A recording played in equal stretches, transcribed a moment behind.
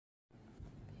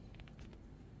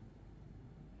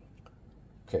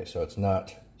Okay, so it's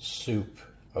not soup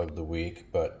of the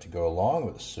week, but to go along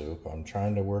with the soup, I'm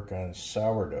trying to work on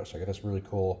sourdough. So I got this really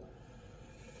cool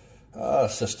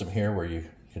system here where you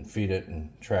can feed it and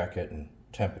track it and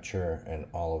temperature and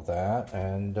all of that.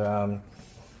 And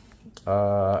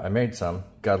I made some,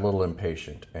 got a little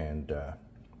impatient, and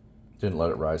didn't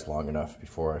let it rise long enough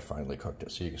before I finally cooked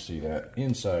it. So you can see that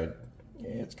inside,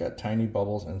 it's got tiny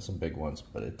bubbles and some big ones,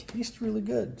 but it tastes really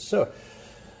good. So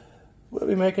we'll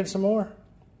be making some more,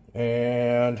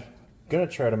 and gonna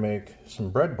try to make some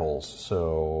bread bowls.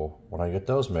 So when I get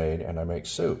those made and I make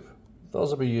soup, those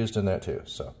will be used in that too.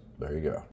 So there you go.